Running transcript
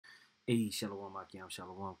Hey, Shalom Akim,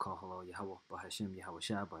 Shalom, Kahalo, Yahweh, Bahashem, Yahweh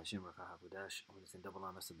Shai, Bahashem, Rakahabudash, on this in double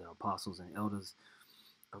honors to the apostles and elders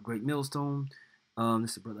of Great Millstone.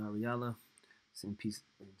 This is Brother Ariala. Send peace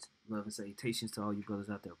and love and salutations to all you brothers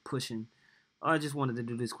out there pushing. I just wanted to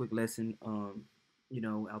do this quick lesson,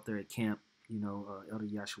 out there at camp. Elder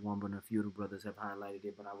Yashawamba and a few of the brothers have highlighted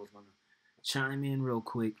it, but I was going to chime in real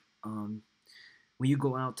quick. When you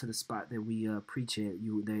go out to the spot that we preach at,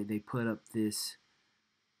 they put up this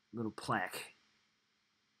little plaque,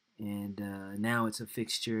 and now it's a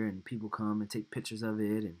fixture, and people come and take pictures of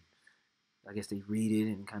it, and I guess they read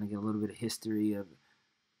it and kind of get a little bit of history of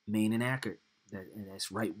Maine and Akron.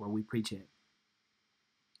 That's right where we preach at.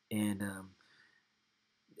 And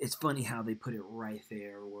it's funny how they put it right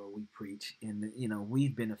there where we preach. And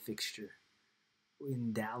we've been a fixture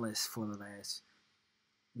in Dallas for the last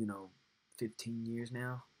 15 years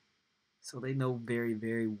now, so they know very,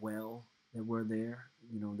 very well that we're there.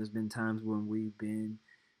 There's been times when we've been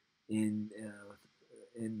in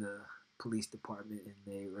the police department, and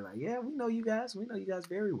they were like, "Yeah, we know you guys. We know you guys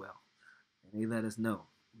very well," and they let us know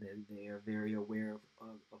that they are very aware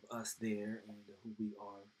of us there and who we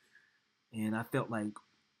are. And I felt like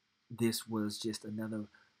this was just another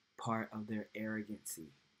part of their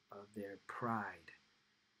arrogancy, of their pride,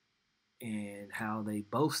 and how they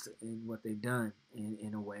boast in what they've done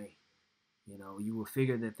in a way. You will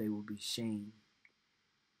figure that they will be ashamed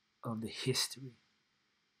of the history,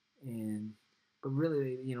 but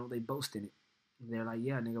really, they boast in it. They're like,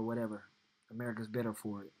 "Yeah, nigga, whatever. America's better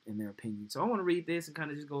for it," in their opinion. So I want to read this and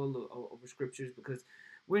kind of just go a little over scriptures, because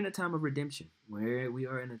we're in a time of redemption, where we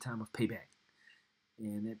are in a time of payback,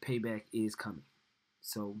 and that payback is coming.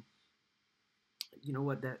 So, you know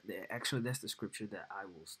what? Actually, that's the scripture that I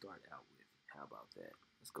will start out with. How about that?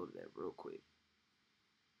 Let's go to that real quick.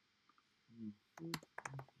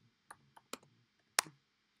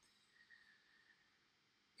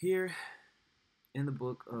 Here in the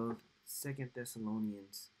book of 2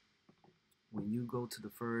 Thessalonians, when you go to the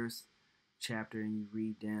first chapter and you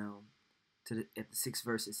read down at the 6th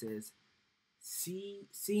verse, it says,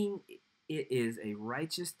 seeing it is a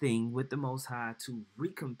righteous thing with the Most High to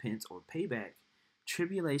recompense or pay back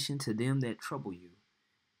tribulation to them that trouble you,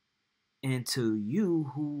 and to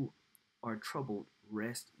you who are troubled,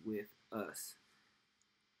 rest with us,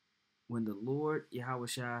 when the Lord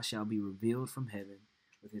Yahweh shall be revealed from heaven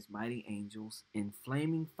with his mighty angels in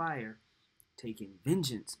flaming fire, taking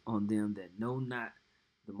vengeance on them that know not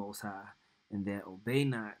the Most High, and that obey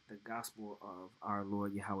not the gospel of our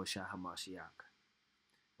Lord Yahweh HaMashiach.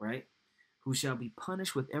 Right? Who shall be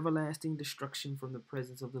punished with everlasting destruction from the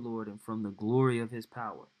presence of the Lord and from the glory of his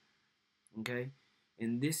power. Okay?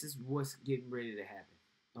 And this is what's getting ready to happen.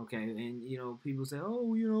 Okay? And, people say,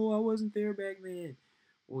 "Oh, I wasn't there back then."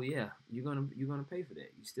 Well, yeah, you're gonna pay for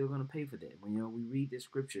that. You're still gonna pay for that. When we read this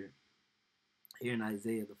scripture here in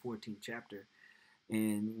Isaiah, the 14th chapter,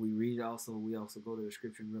 and we also go to the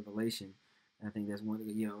scripture in Revelation. And I think that's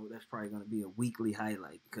that's probably gonna be a weekly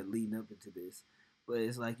highlight, because leading up into this. But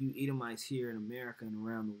it's like, you Edomites here in America and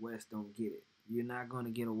around the West don't get it. You're not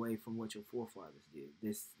gonna get away from what your forefathers did.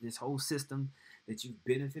 This whole system that you've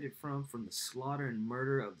benefited from the slaughter and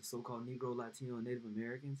murder of the so-called Negro, Latino, and Native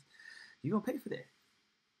Americans, you're gonna pay for that.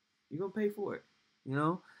 You're gonna pay for it.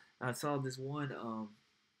 I saw this one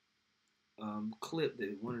clip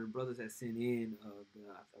that one of the brothers had sent in. I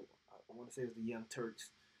want to say it was the Young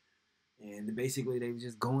Turks, and basically they were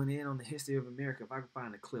just going in on the history of America. If I can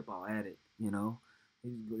find a clip, I'll add it. He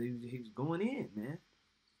was going in, man.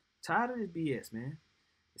 Tired of this BS, man.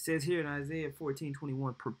 It says here in Isaiah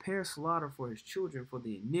 14:21, "Prepare slaughter for his children for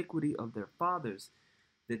the iniquity of their fathers,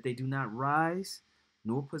 that they do not rise,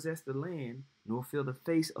 nor possess the land, nor fill the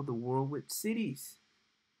face of the world with cities."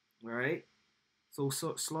 All right? So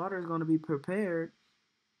slaughter is going to be prepared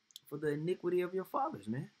for the iniquity of your fathers,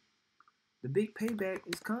 man. The big payback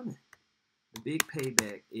is coming. The big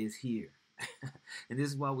payback is here. And this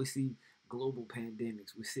is why we see global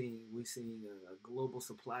pandemics. We're seeing a global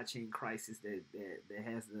supply chain crisis that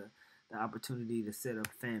has the opportunity to set up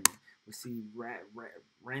famine. We see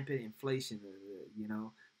rampant inflation,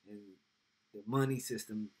 and the money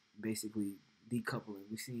system basically decoupling.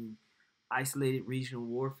 We've seen isolated regional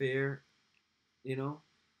warfare.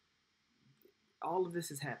 All of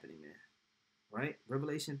this is happening, man. Right?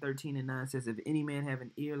 Revelation 13:9 says, "If any man have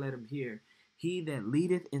an ear, let him hear. He that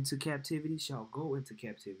leadeth into captivity shall go into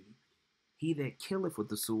captivity. He that killeth with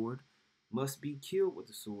the sword must be killed with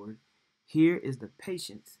the sword. Here is the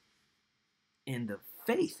patience and the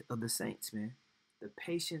faith of the saints," man. The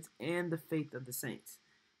patience and the faith of the saints.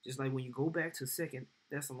 Just like when you go back to 2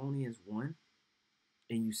 Thessalonians 1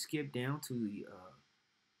 and you skip down to the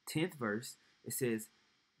 10th verse, it says,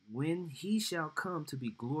 when he shall come to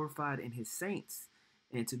be glorified in his saints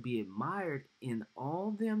and to be admired in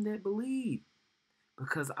all them that believe,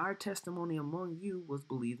 because our testimony among you was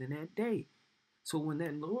believed in that day. So when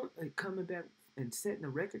that Lord coming back and setting the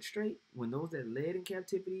record straight, when those that led in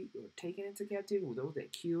captivity or taken into captivity, or those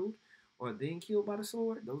that killed or then killed by the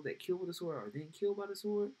sword, those that killed with the sword or then killed by the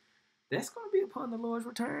sword, that's going to be upon the Lord's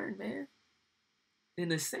return, man.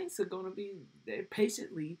 And the saints are going to be there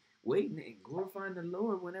patiently waiting and glorifying the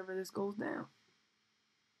Lord whenever this goes down.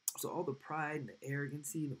 So all the pride and the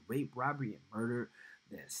arrogancy, the rape, robbery, and murder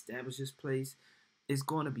that established this place is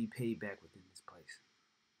going to be paid back within this place.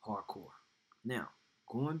 Hardcore. Now,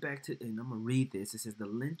 going back to, and I'm going to read this. It says, the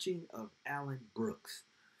lynching of Alan Brooks.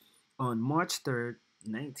 On March 3rd,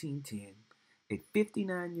 1910, a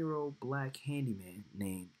 59-year-old black handyman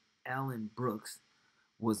named Alan Brooks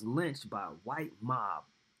was lynched by a white mob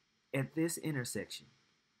at this intersection.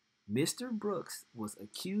 Mr. Brooks was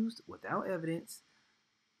accused without evidence,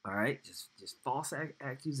 all right, just false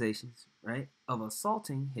accusations, right, of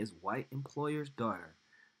assaulting his white employer's daughter.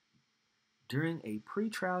 During a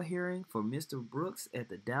pretrial hearing for Mr. Brooks at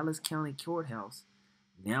the Dallas County Courthouse,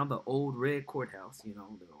 now the old red courthouse, you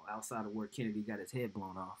know, outside of where Kennedy got his head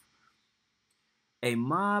blown off, a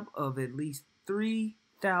mob of at least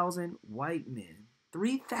 3,000 white men,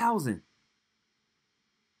 3,000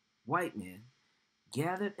 white men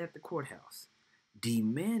gathered at the courthouse,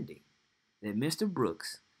 demanding that Mr.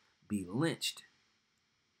 Brooks be lynched.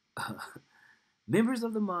 Members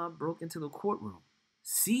of the mob broke into the courtroom,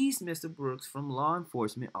 seized Mr. Brooks from law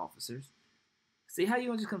enforcement officers. See, how you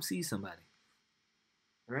gonna just come seize somebody?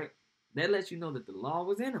 Right? That lets you know that the law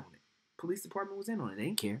was in on it. Police department was in on it. They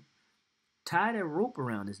didn't care. Tied a rope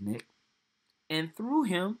around his neck and threw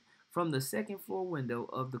him from the second floor window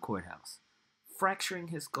of the courthouse, fracturing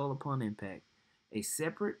his skull upon impact. A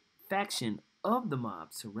separate faction of the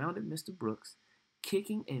mob surrounded Mr. Brooks,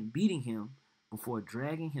 kicking and beating him before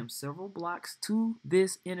dragging him several blocks to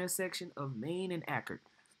this intersection of Main and Ackerd.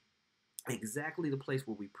 Exactly the place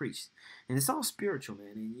where we preached. And it's all spiritual,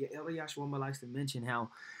 man. And Elder Yashua likes to mention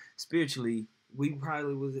how spiritually we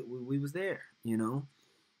was there, you know.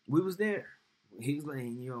 We was there. He was like,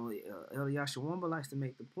 you know, Elder Yashua likes to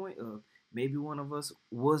make the point of maybe one of us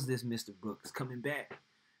was this Mr. Brooks coming back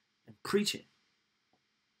and preaching,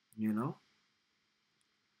 you know.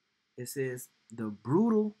 It says, the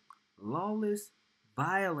brutal, lawless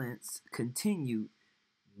violence continued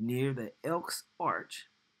near the Elks Arch,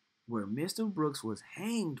 where Mr. Brooks was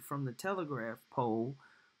hanged from the telegraph pole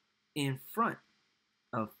in front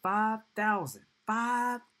of 5,000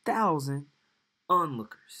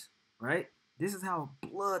 onlookers, right? This is how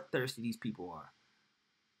bloodthirsty these people are.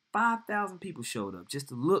 5,000 people showed up just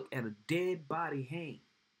to look at a dead body hang,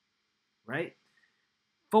 right?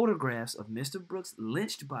 Photographs of Mr. Brooks'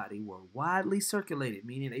 lynched body were widely circulated,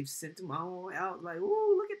 meaning they sent them all out like,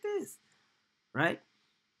 "Ooh, look at this," right?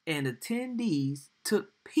 And attendees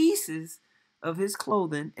took pieces of his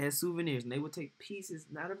clothing as souvenirs. And they would take pieces,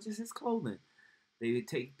 not of just his clothing. They would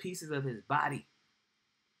take pieces of his body.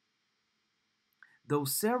 Though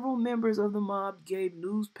several members of the mob gave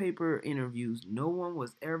newspaper interviews, no one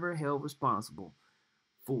was ever held responsible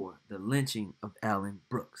for the lynching of Alan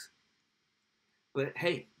Brooks. But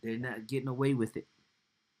hey, they're not getting away with it.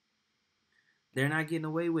 They're not getting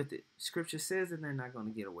away with it. Scripture says that they're not going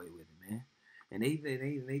to get away with it, man. And they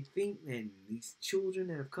think that these children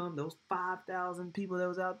that have come, those 5,000 people that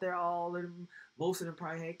was out there, all of them, most of them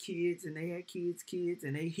probably had kids, and they had kids,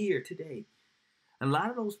 and they here today. A lot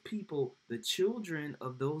of those people, the children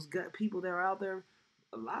of those people that are out there,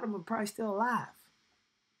 a lot of them are probably still alive.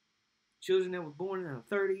 Children that were born in the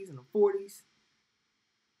 30s and the 40s.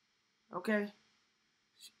 Okay?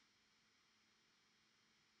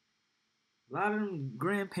 A lot of them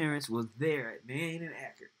grandparents was there at Main and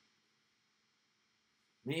Ackerd.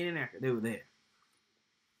 Main and Ackerd, they were there.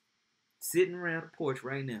 Sitting around the porch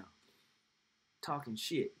right now. Talking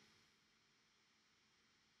shit.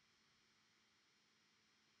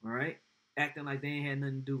 Alright? Acting like they ain't had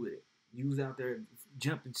nothing to do with it. You was out there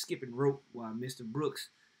jumping, skipping rope while Mr. Brooks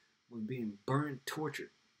was being burned,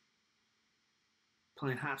 tortured.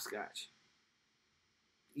 Playing hopscotch.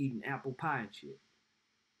 Eating apple pie and shit.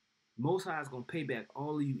 Most High is going to pay back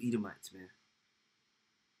all of you Edomites, man.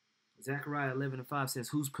 Zechariah 11:5 says,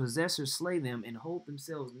 whose possessors slay them and hold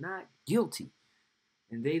themselves not guilty.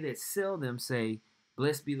 And they that sell them say,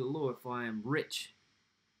 blessed be the Lord, for I am rich.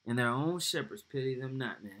 And their own shepherds pity them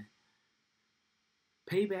not, man.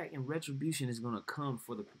 Payback and retribution is going to come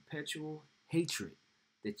for the perpetual hatred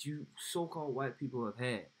that you so-called white people have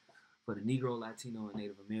had for the Negro, Latino, and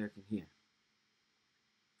Native American here.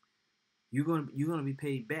 you're gonna be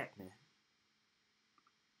paid back, man.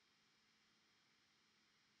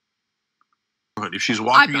 But if she's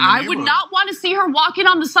walking in the I would not want to see her walking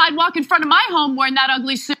on the sidewalk in front of my home wearing that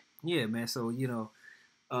ugly suit. Yeah, man. So you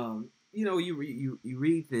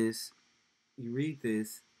read this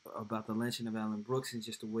about the lynching of Alan Brooks and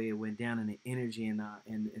just the way it went down, and the energy and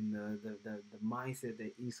the mindset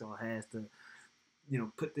that Esau has to,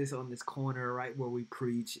 put this on this corner right where we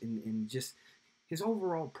preach, and just his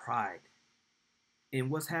overall pride. And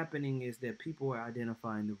what's happening is that people are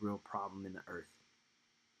identifying the real problem in the earth.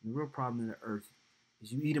 The real problem in the earth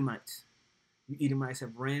is you Edomites. You Edomites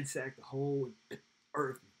have ransacked the whole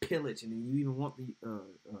earth, pillage, and then you even want the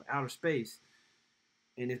outer space.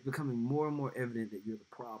 And it's becoming more and more evident that you're the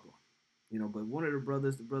problem. But one of the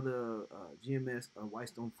brothers, the brother GMS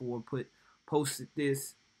Whitestone Ford, posted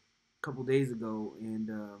this a couple days ago, and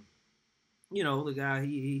the guy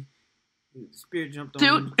he the spirit jumped on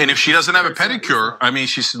him. And if she doesn't have a pedicure, I mean,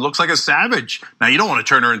 she looks like a savage. Now, you don't want to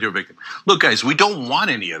turn her into a victim. Look, guys, we don't want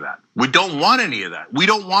any of that. We don't want any of that. We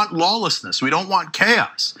don't want lawlessness. We don't want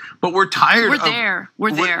chaos. But we're tired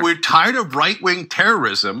We're tired of right-wing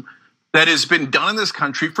terrorism that has been done in this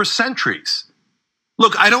country for centuries.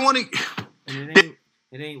 Look, I don't want to... It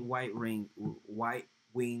ain't white-wing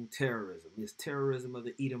terrorism. It's terrorism of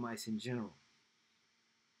the Edomites in general.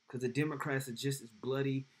 Because the Democrats are just as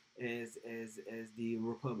bloody as the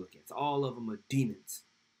Republicans. All of them are demons.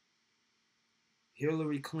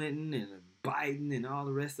 Hillary Clinton and Biden and all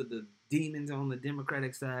the rest of the demons on the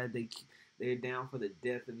Democratic side, they're down for the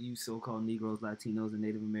death of you so-called Negroes, Latinos, and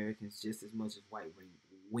Native Americans just as much as white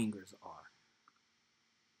wingers are.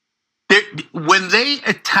 When they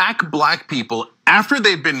attack black people after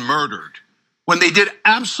they've been murdered, when they did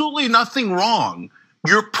absolutely nothing wrong,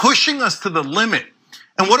 you're pushing us to the limit.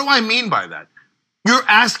 And what do I mean by that? You're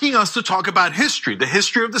asking us to talk about history, the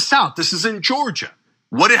history of the South. This is in Georgia.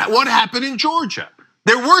 What happened in Georgia?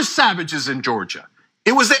 There were savages in Georgia.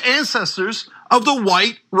 It was the ancestors of the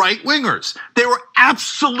white right-wingers. They were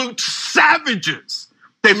absolute savages.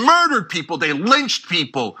 They murdered people. They lynched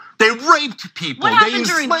people. They raped people. They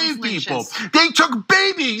enslaved people. They took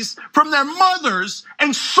babies from their mothers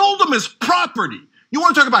and sold them as property. You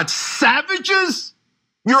want to talk about savages?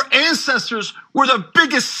 Your ancestors were the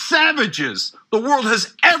biggest savages the world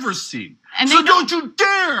has ever seen. So don't you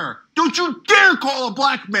dare call a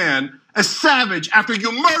black man a savage after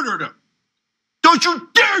you murdered him. Don't you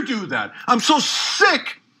dare do that. I'm so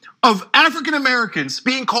sick of African Americans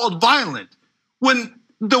being called violent when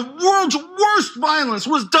the world's worst violence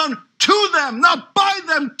was done to them, not by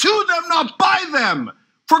them, to them, not by them.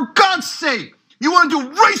 For God's sake, you want to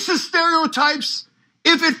do racist stereotypes?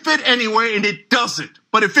 If it fit anywhere, and it doesn't,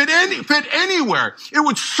 but if it fit anywhere, it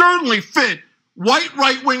would certainly fit white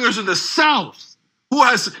right-wingers in the South, who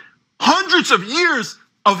has hundreds of years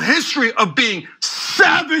of history of being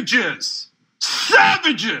savages.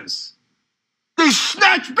 Savages. They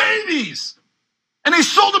snatched babies, and they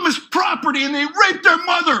sold them as property, and they raped their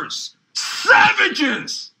mothers.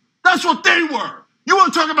 Savages. That's what they were. You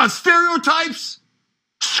want to talk about stereotypes?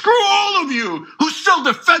 Screw all of you who still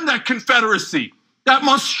defend that Confederacy. That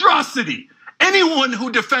monstrosity. Anyone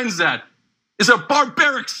who defends that is a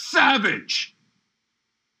barbaric savage.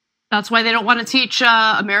 That's why they don't want to teach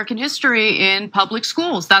American history in public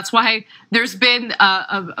schools. That's why there's been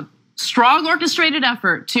a strong orchestrated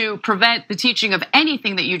effort to prevent the teaching of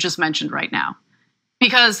anything that you just mentioned right now.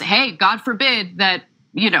 Because, hey, God forbid that,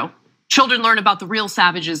 children learn about the real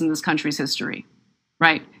savages in this country's history,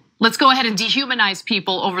 right? Let's go ahead and dehumanize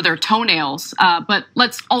people over their toenails, but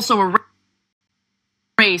let's also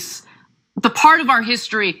erase the part of our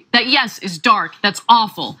history that, yes, is dark, that's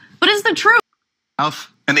awful, but is the truth.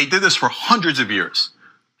 And they did this for hundreds of years.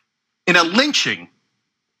 In a lynching,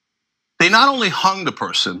 they not only hung the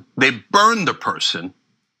person, they burned the person,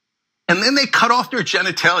 and then they cut off their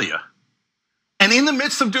genitalia. And in the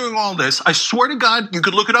midst of doing all this, I swear to God, you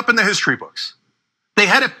could look it up in the history books. They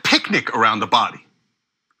had a picnic around the body.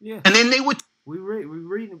 Yeah. And then they would... We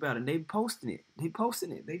reading about it. They posting it. They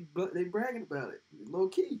bragging about it. Low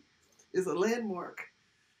key. It's a landmark.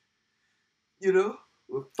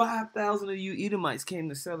 Where 5,000 of you Edomites came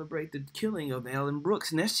to celebrate the killing of Alan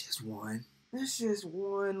Brooks, and that's just one. That's just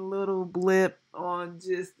one little blip on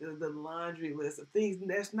just the laundry list of things.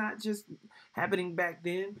 That's not just happening back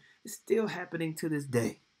then. It's still happening to this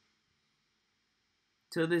day.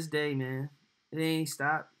 To this day, man. It ain't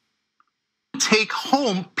stopped. Take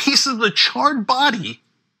home pieces of the charred body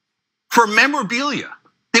for memorabilia.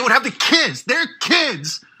 They would have their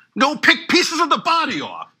kids, go pick pieces of the body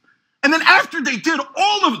off. And then after they did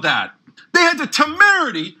all of that, they had the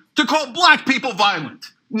temerity to call black people violent.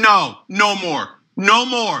 No, no more. No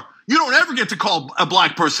more. You don't ever get to call a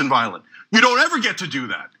black person violent. You don't ever get to do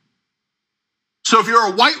that. So if you're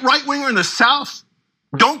a white right-winger in the South,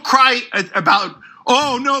 don't cry about,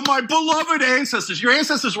 oh no, my beloved ancestors. Your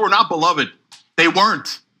ancestors were not beloved. They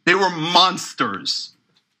weren't. They were monsters.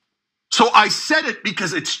 So I said it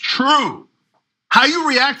because it's true. How you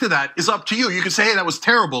react to that is up to you. You can say, hey, that was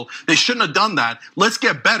terrible. They shouldn't have done that. Let's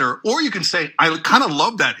get better. Or you can say, I kind of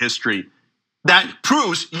love that history. That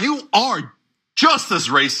proves you are just as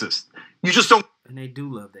racist. You just don't. And they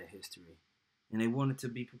do love that history. And they want it to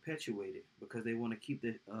be perpetuated because they want to keep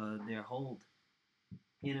their hold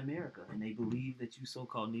in America. And they believe that you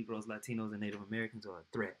so-called Negroes, Latinos, and Native Americans are a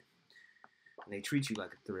threat. And they treat you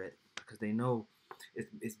like a threat because they know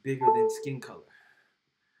it's bigger than skin color.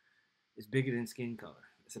 It's bigger than skin color.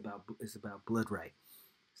 It's about blood right.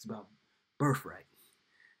 It's about birthright.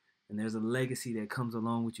 And there's a legacy that comes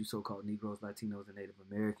along with you so-called Negroes, Latinos, and Native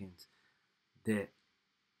Americans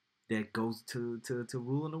that goes to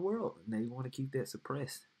ruling the world. And they want to keep that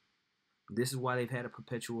suppressed. This is why they've had a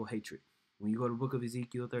perpetual hatred. When you go to the book of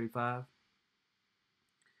Ezekiel 35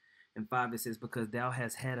 and 5, it says, because thou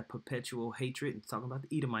hast had a perpetual hatred. And it's talking about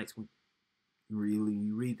the Edomites. When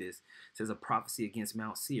you read this, it says a prophecy against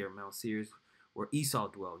Mount Seir. Mount Seir is where Esau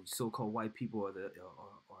dwelled. You so-called white people are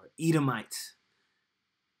Edomites.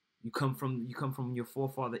 You come from your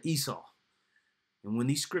forefather Esau. And when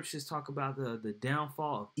these scriptures talk about the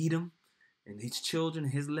downfall of Edom and his children,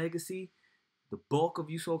 his legacy, the bulk of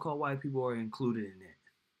you so-called white people are included in that.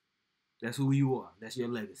 That's who you are. That's your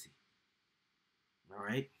legacy. All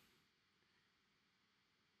right?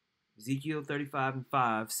 Ezekiel 35 and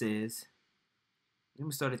 5 says, let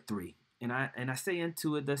me start at 3. And I say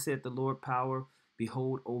unto it, thus saith the Lord power,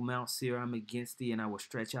 behold, O Mount Seir, I am against thee, and I will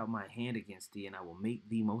stretch out my hand against thee, and I will make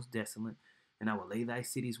thee most desolate, and I will lay thy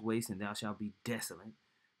cities waste, and thou shalt be desolate,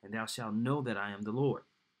 and thou shalt know that I am the Lord,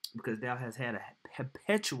 because thou hast had a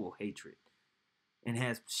perpetual hatred, and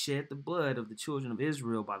hast shed the blood of the children of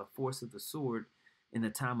Israel by the force of the sword in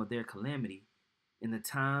the time of their calamity, in the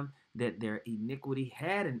time that their iniquity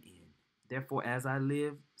had an end. Therefore, as I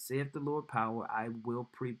live, saith the Lord power, I will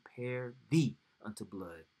prepare thee unto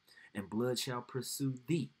blood, and blood shall pursue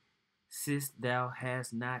thee. Since thou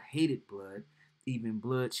hast not hated blood, even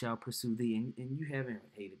blood shall pursue thee. And you haven't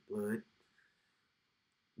hated blood.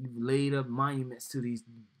 You've laid up monuments to these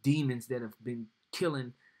demons that have been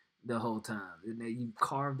killing the whole time. And that you've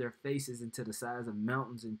carved their faces into the size of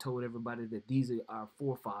mountains and told everybody that these are our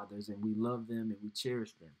forefathers and we love them and we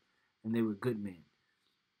cherish them. And they were good men.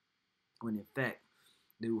 When in fact,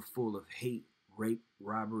 they were full of hate, rape,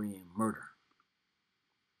 robbery, and murder.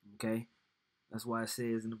 Okay? That's why it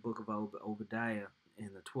says in the book of Obadiah,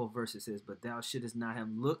 in the 12th verse, it says, but thou shouldest not have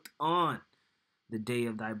looked on the day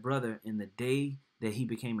of thy brother in the day that he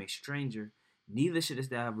became a stranger, neither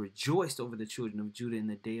shouldest thou have rejoiced over the children of Judah in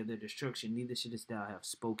the day of their destruction, neither shouldest thou have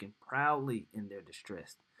spoken proudly in their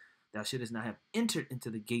distress. Thou shouldest not have entered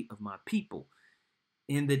into the gate of my people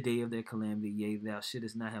in the day of their calamity, yea, thou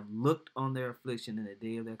shouldest not have looked on their affliction in the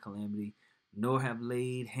day of their calamity, nor have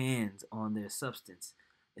laid hands on their substance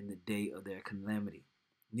in the day of their calamity.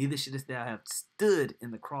 Neither shouldest thou have stood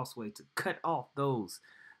in the crossway to cut off those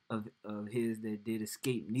of his that did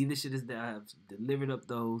escape. Neither shouldest thou have delivered up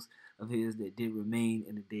those of his that did remain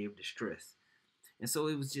in the day of distress. And so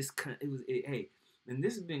it was just, hey, and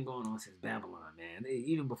this has been going on since Babylon, man.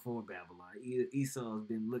 Even before Babylon, Esau has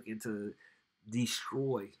been looking to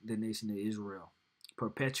destroy the nation of Israel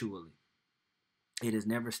perpetually. It has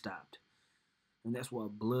never stopped. And that's why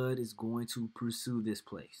blood is going to pursue this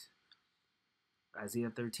place.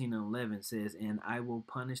 Isaiah 13 and 11 says, and I will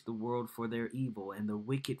punish the world for their evil and the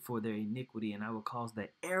wicked for their iniquity, and I will cause the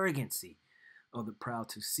arrogancy of the proud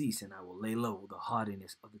to cease, and I will lay low the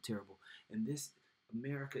haughtiness of the terrible. And this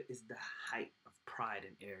America is the height of pride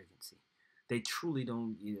and arrogancy. They truly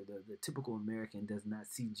don't, the typical American does not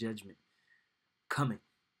see judgment coming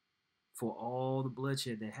for all the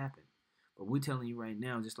bloodshed that happened. But we're telling you right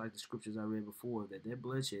now, just like the scriptures I read before, that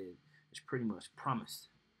bloodshed is pretty much promised.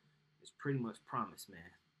 It's pretty much promised, man.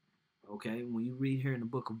 Okay, when you read here in the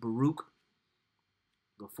book of Baruch,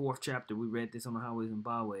 the 4th chapter, we read this on the highways and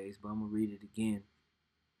byways, but I'm going to read it again.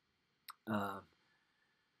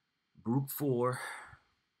 Baruch 4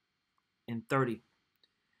 and 30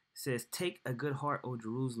 says, take a good heart, O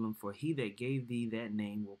Jerusalem, for he that gave thee that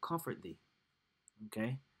name will comfort thee.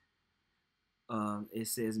 Okay. It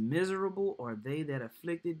says, miserable are they that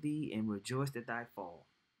afflicted thee and rejoiced at thy fall.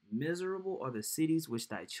 Miserable are the cities which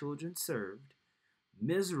thy children served.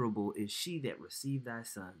 Miserable is she that received thy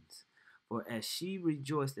sons. For as she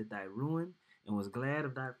rejoiced at thy ruin and was glad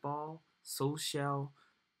of thy fall, so shall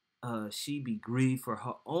she be grieved for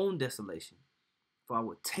her own desolation. For I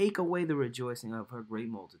will take away the rejoicing of her great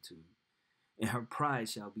multitude, and her pride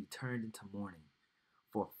shall be turned into mourning.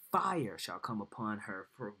 For fire shall come upon her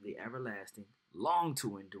from the everlasting, long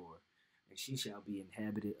to endure, and she shall be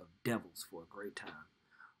inhabited of devils for a great time.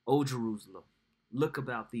 O Jerusalem, look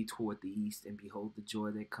about thee toward the east, and behold the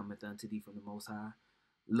joy that cometh unto thee from the Most High.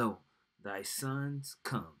 Lo, thy sons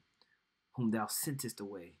come, whom thou sentest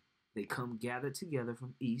away. They come gathered together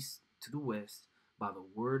from east to the west by the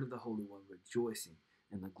word of the Holy One, rejoicing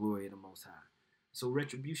in the glory of the Most High. So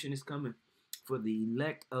retribution is coming for the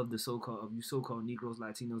elect of the you so-called Negroes,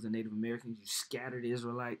 Latinos, and Native Americans, you scattered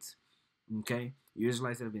Israelites. Okay, you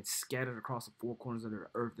Israelites that have been scattered across the four corners of the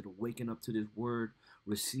earth, that are waking up to this word,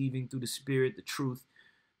 receiving through the Spirit the truth,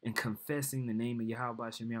 and confessing the name of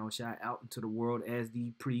Yahweh Shem Yahushua out into the world as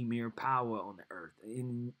the premier power on the earth,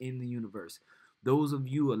 in the universe. Those of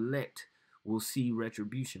you elect will see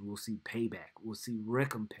retribution, will see payback, will see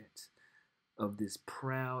recompense of this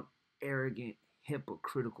proud, arrogant,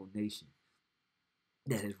 hypocritical nation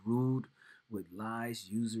that is ruled with lies,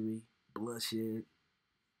 usury, bloodshed,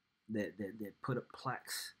 that put up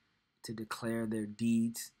plaques to declare their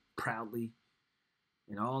deeds proudly.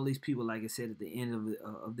 And all these people, like I said at the end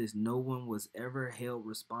of this, no one was ever held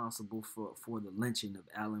responsible for the lynching of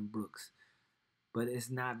Allen Brooks. But it's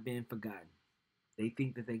not been forgotten. They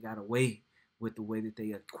think that they got away with the way that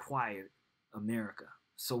they acquired America,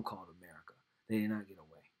 so-called America. They did not get away.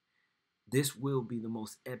 This will be the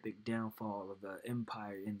most epic downfall of the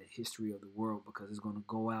empire in the history of the world, because it's going to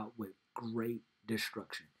go out with great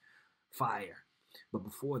destruction, fire. But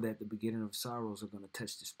before that, the beginning of sorrows are going to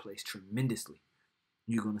touch this place tremendously.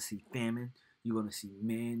 You're going to see famine. You're going to see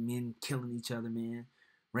men killing each other,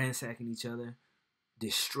 ransacking each other.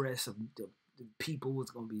 Distress of the people.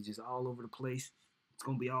 It's going to be just all over the place. It's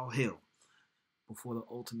going to be all hell before the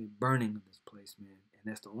ultimate burning of this place, man.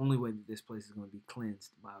 And that's the only way that this place is going to be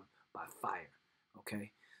cleansed by fire.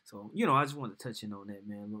 Okay? So, I just wanted to touch in on that,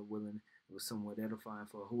 man. Lord willing, it was somewhat edifying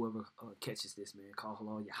for whoever catches this, man. Call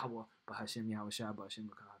halal Yahweh, Bahashem Yahweh Shai, Bahashem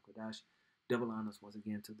Kodash. Double honors once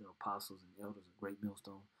again to the apostles and elders of Great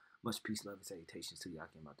Millstone. Much peace, love, and salutations to you. I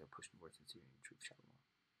came out there pushing words into you in truth. Shalom.